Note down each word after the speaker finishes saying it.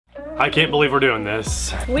I can't believe we're doing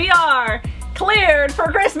this. We are cleared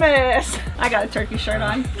for Christmas. I got a turkey shirt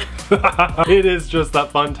on. It is just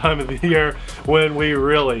that fun time of the year when we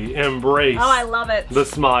really embrace I love it. The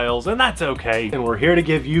smiles, and that's okay. And we're here to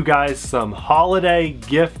give you guys some holiday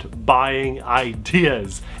gift buying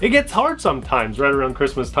ideas. It gets hard sometimes right around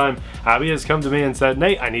Christmas time. Abby has come to me and said,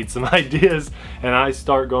 Nate, I need some ideas. And I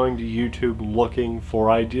start going to YouTube looking for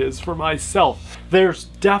ideas for myself. There's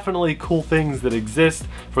definitely cool things that exist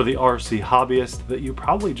for the RC hobbyist that you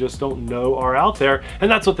probably just don't know are out there. And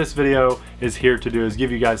that's what this video is here to do, is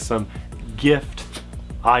give you guys some gift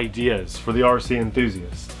ideas for the RC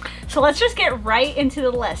enthusiast. So let's just get right into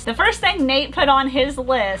the list. The first thing Nate put on his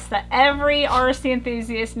list that every RC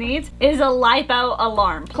enthusiast needs is a LiPo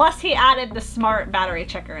alarm. Plus he added the smart battery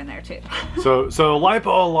checker in there too. So LiPo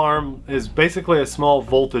alarm is basically a small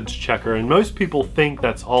voltage checker, and most people think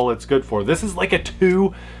that's all it's good for. This is like a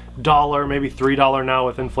 $2, maybe $3 now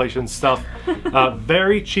with inflation stuff.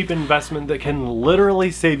 Very cheap investment that can literally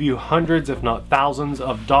save you hundreds if not thousands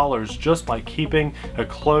of dollars just by keeping a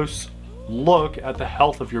close look at the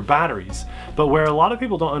health of your batteries. But where a lot of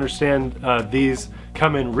people don't understand these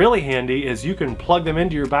come in really handy is you can plug them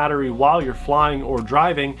into your battery while you're flying or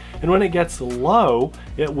driving, and when it gets low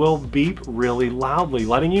it will beep really loudly,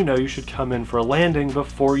 letting you know you should come in for a landing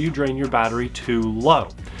before you drain your battery too low.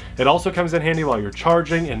 It also comes in handy while you're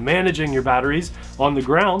charging and managing your batteries on the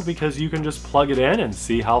ground, because you can just plug it in and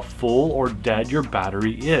see how full or dead your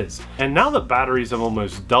battery is. And now that batteries have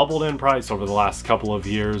almost doubled in price over the last couple of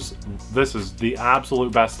years, this is the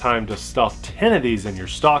absolute best time to stuff 10 of these in your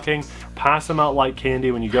stocking, pass them out like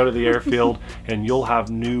candy when you go to the airfield, and you'll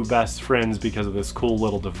have new best friends because of this cool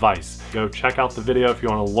little device. Go check out the video if you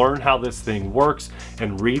want to learn how this thing works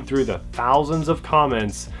and read through the thousands of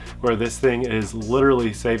comments where this thing is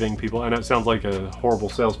literally saving people. I know it sounds like a horrible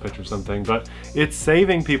sales pitch or something, but it's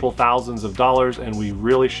saving people thousands of dollars, and we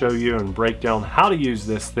really show you and break down how to use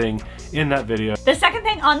this thing in that video. The second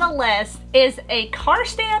thing on the list is a car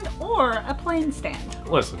stand or a plane stand.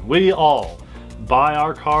 Listen, we all buy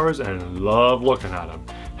our cars and love looking at them.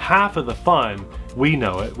 Half of the fun, we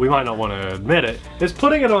know it, we might not want to admit it, is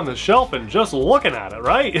putting it on the shelf and just looking at it,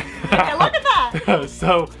 right? Yeah, look at that!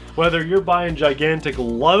 So whether you're buying gigantic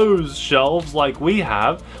Lowe's shelves like we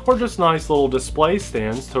have, or just nice little display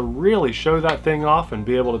stands to really show that thing off and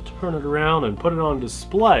be able to turn it around and put it on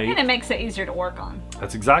display. And it makes it easier to work on.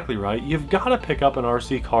 That's exactly right. You've got to pick up an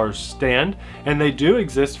RC car stand, and they do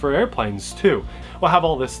exist for airplanes too. We'll have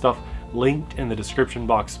all this stuff linked in the description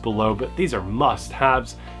box below, but these are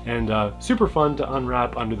must-haves and super fun to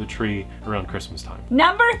unwrap under the tree around Christmas time.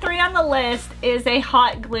 Number 3 on the list is a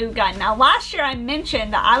hot glue gun. Now last year I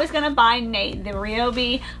mentioned that I was gonna buy Nate the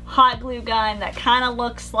Ryobi hot glue gun that kind of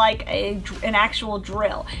looks like an actual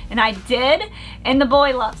drill, and I did, and the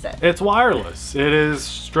boy loves it. It's wireless. It is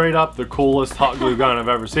straight up the coolest hot glue gun I've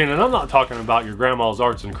ever seen, and I'm not talking about your grandma's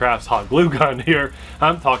arts and crafts hot glue gun here.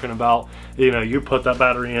 I'm talking about, you know, you put that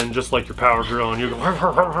battery in just like your power drill and you go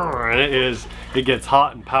and it gets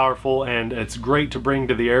hot and powerful, and it's great to bring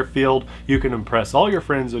to the airfield. You can impress all your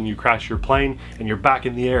friends when you crash your plane and you're back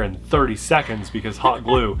in the air in 30 seconds because hot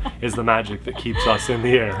glue is the magic that keeps us in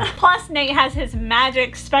the air. Plus Nate has his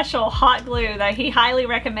magic special hot glue that he highly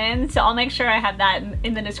recommends, so I'll make sure I have that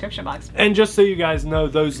in the description box. And just so you guys know,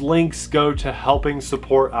 those links go to helping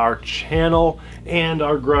support our channel and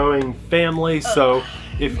our growing family. So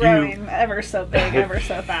if growing ever so big, ever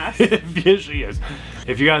so fast. She is.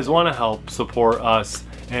 If you guys want to help support us,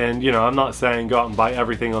 and you know, I'm not saying go out and buy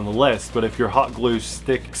everything on the list, but if your hot glue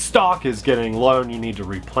stick stock is getting low and you need to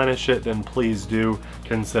replenish it, then please do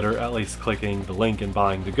consider at least clicking the link and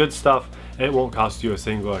buying the good stuff. It won't cost you a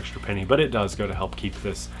single extra penny, but it does go to help keep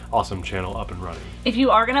this awesome channel up and running. If you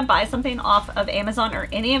are gonna buy something off of Amazon or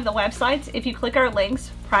any of the websites, if you click our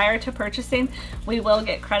links prior to purchasing, we will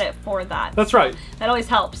get credit for that. That's right. That always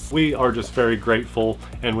helps. We are just very grateful,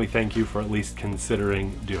 and we thank you for at least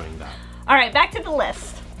considering doing that. All right, back to the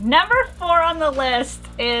list. Number 4 on the list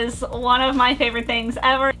is one of my favorite things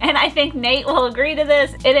ever, and I think Nate will agree to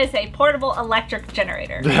this. It is a portable electric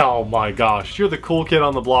generator. Oh my gosh, you're the cool kid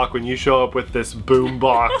on the block when you show up with this boom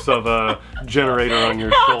box of a generator on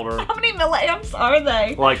your shoulder. How many milliamps are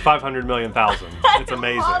they? Like 500 million thousand. It's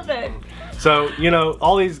amazing. I love it. So, you know,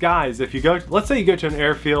 all these guys, if you go, let's say you go to an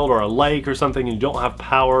airfield or a lake or something and you don't have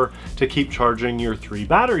power to keep charging your 3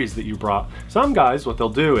 batteries that you brought. Some guys, what they'll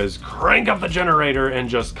do is crank up the generator and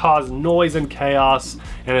just cause noise and chaos,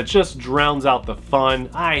 and it just drowns out the fun.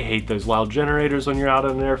 I hate those loud generators when you're out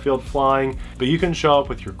in an airfield flying, but you can show up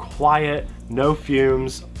with your quiet, no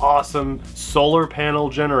fumes, awesome solar panel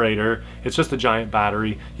generator. It's just a giant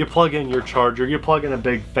battery. You plug in your charger, you plug in a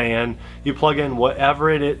big fan, you plug in whatever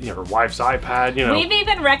it is, your wife's iPad, you know. We've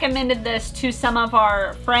even recommended this to some of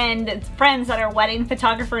our friends that are wedding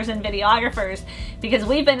photographers and videographers, because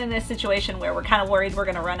we've been in this situation where we're kind of worried we're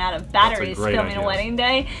going to run out of batteries filming a wedding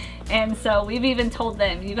day. And so we've even told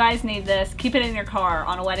them, you guys need this, keep it in your car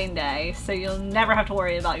on a wedding day so you'll never have to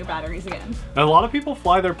worry about your batteries again. And a lot of people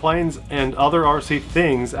fly their planes and other RC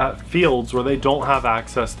things at fields where they don't have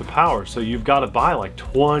access to power. So you've got to buy like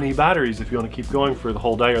 20 batteries if you want to keep going for the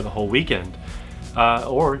whole day or the whole weekend.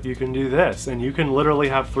 Or you can do this, and you can literally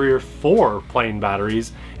have 3 or 4 plane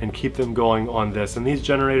batteries and keep them going on this. And these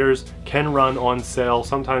generators can run on sale,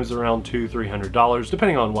 sometimes around $200–300,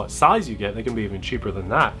 depending on what size you get. They can be even cheaper than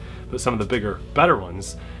that, but some of the bigger, better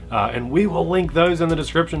ones. And we will link those in the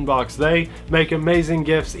description box. They make amazing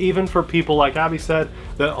gifts, even for people, like Abby said,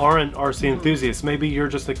 that aren't RC enthusiasts. Maybe you're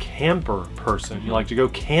just a camper person. You like to go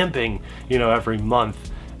camping, you know, every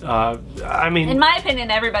month. I mean, in my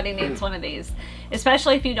opinion, everybody needs one of these,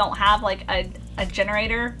 especially if you don't have like a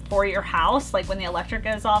generator for your house, like when the electric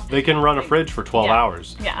goes off. They can run a fridge for 12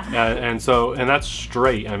 hours. Yeah. And that's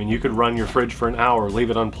straight. I mean, you could run your fridge for an hour, leave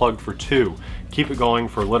it unplugged for 2, keep it going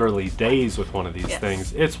for literally days with one of these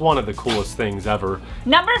things. It's one of the coolest things ever.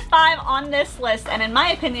 Number 5 on this list, and in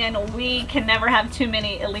my opinion, we can never have too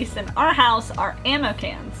many, at least in our house, are ammo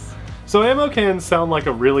cans. So ammo cans sound like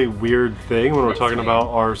a really weird thing when we're talking about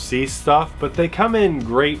RC stuff, but they come in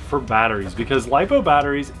great for batteries, because LiPo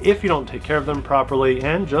batteries, if you don't take care of them properly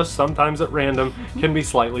and just sometimes at random, can be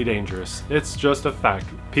slightly dangerous. It's just a fact.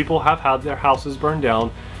 People have had their houses burned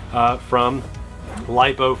down from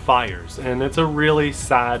LiPo fires, and it's a really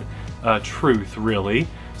sad truth, really.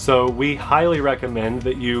 So we highly recommend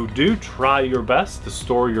that you do try your best to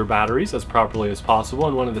store your batteries as properly as possible,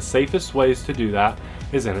 and one of the safest ways to do that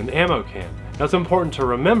is in an ammo can. Now, it's important to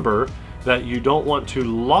remember that you don't want to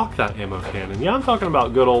lock that ammo can. And yeah, I'm talking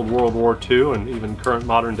about good old World War II and even current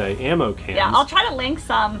modern day ammo cans. Yeah, I'll try to link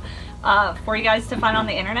some for you guys to find on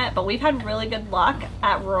the internet, but we've had really good luck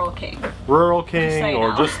at Rural King. Rural King,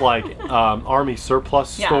 or just like Army surplus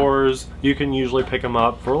stores. You can usually pick them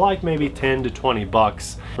up for like maybe 10 to 20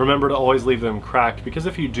 bucks. Remember to always leave them cracked, because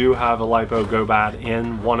if you do have a LiPo go bad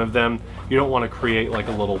in one of them, you don't want to create like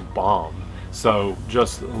a little bomb. So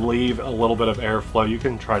just leave a little bit of airflow. You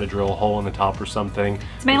can try to drill a hole in the top or something.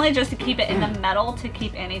 It's mainly just to keep it in the metal, to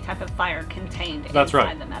keep any type of fire contained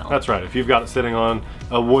inside the metal. That's right. If you've got it sitting on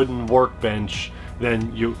a wooden workbench,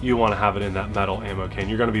 then you want to have it in that metal ammo can.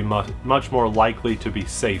 You're going to be much more likely to be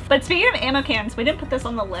safe. But speaking of ammo cans, we didn't put this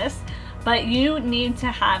on the list, but you need to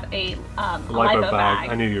have a LiPo bag.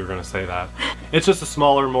 I knew you were going to say that. It's just a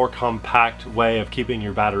smaller, more compact way of keeping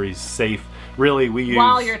your batteries safe. Really, we use...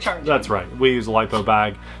 while you're charging. That's right. We use a LiPo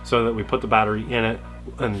bag so that we put the battery in it,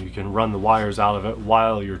 and you can run the wires out of it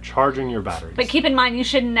while you're charging your batteries. But keep in mind, you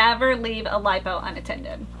should never leave a LiPo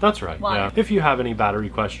unattended. That's right, yeah. If you have any battery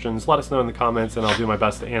questions, let us know in the comments and I'll do my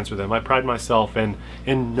best to answer them. I pride myself in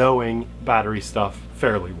knowing battery stuff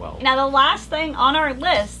fairly well. Now, the last thing on our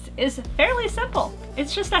list is fairly simple.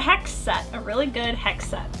 It's just a hex set, a really good hex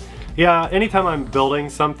set. Yeah, anytime I'm building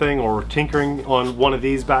something or tinkering on one of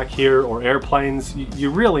these back here or airplanes, you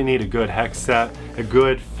really need a good hex set, a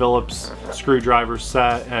good Phillips screwdriver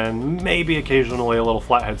set, and maybe occasionally a little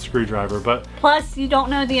flathead screwdriver. But plus, you don't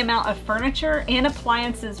know the amount of furniture and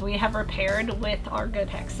appliances we have repaired with our good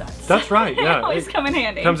hex sets. That's right, yeah. It always come in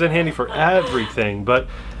handy. Comes in handy for everything, but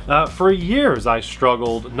for years I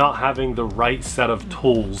struggled not having the right set of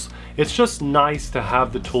tools. It's just nice to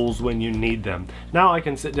have the tools when you need them. Now I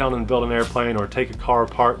can sit down and build an airplane or take a car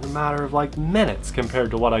apart in a matter of like minutes compared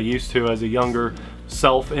to what I used to as a younger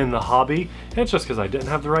self in the hobby. And it's just because I didn't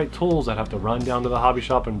have the right tools. I'd have to run down to the hobby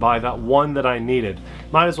shop and buy that one that I needed.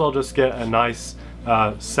 Might as well just get a nice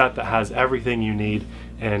set that has everything you need.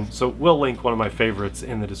 And so we'll link one of my favorites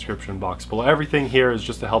in the description box below. Everything here is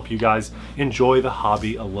just to help you guys enjoy the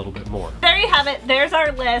hobby a little bit more. There you have it. There's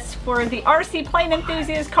our list for the RC plane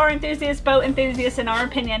enthusiast, car enthusiast, boat enthusiast. In our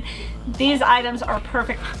opinion, these items are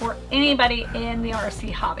perfect for anybody in the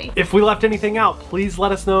RC hobby. If we left anything out, please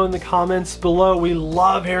let us know in the comments below. We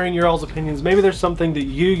love hearing your all's opinions. Maybe there's something that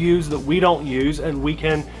you use that we don't use, and we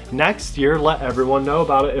can next year let everyone know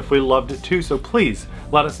about it if we loved it too. So please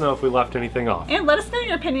let us know if we left anything off. And let us know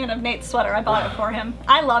your opinion of Nate's sweater. I bought it for him.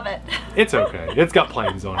 I love it. It's okay. It's got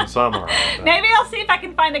planes on it, so I'm alright. Maybe I'll see if I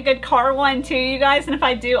can find a good car one too, you guys, and if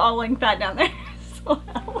I do, I'll link that down there as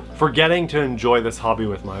well. for getting to enjoy this hobby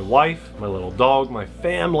with my wife, my little dog, my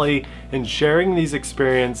family, and sharing these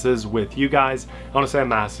experiences with you guys. I want to say a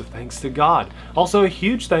massive thanks to God. Also a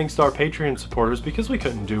huge thanks to our Patreon supporters, because we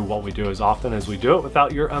couldn't do what we do as often as we do it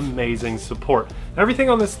without your amazing support.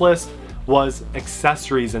 Everything on this list was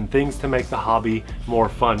accessories and things to make the hobby more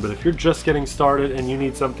fun. But if you're just getting started and you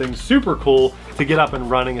need something super cool to get up and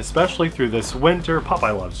running, especially through this winter,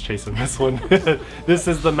 Popeye loves chasing this one. This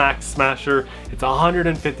is the Max Smasher. It's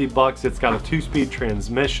 150 bucks. It's got a 2-speed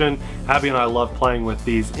transmission. Abby and I love playing with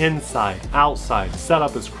these inside, outside, set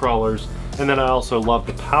up as crawlers. And then I also love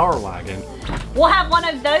the Power Wagon. We'll have one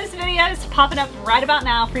of those videos popping up right about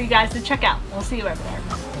now for you guys to check out. We'll see you over there.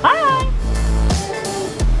 Bye!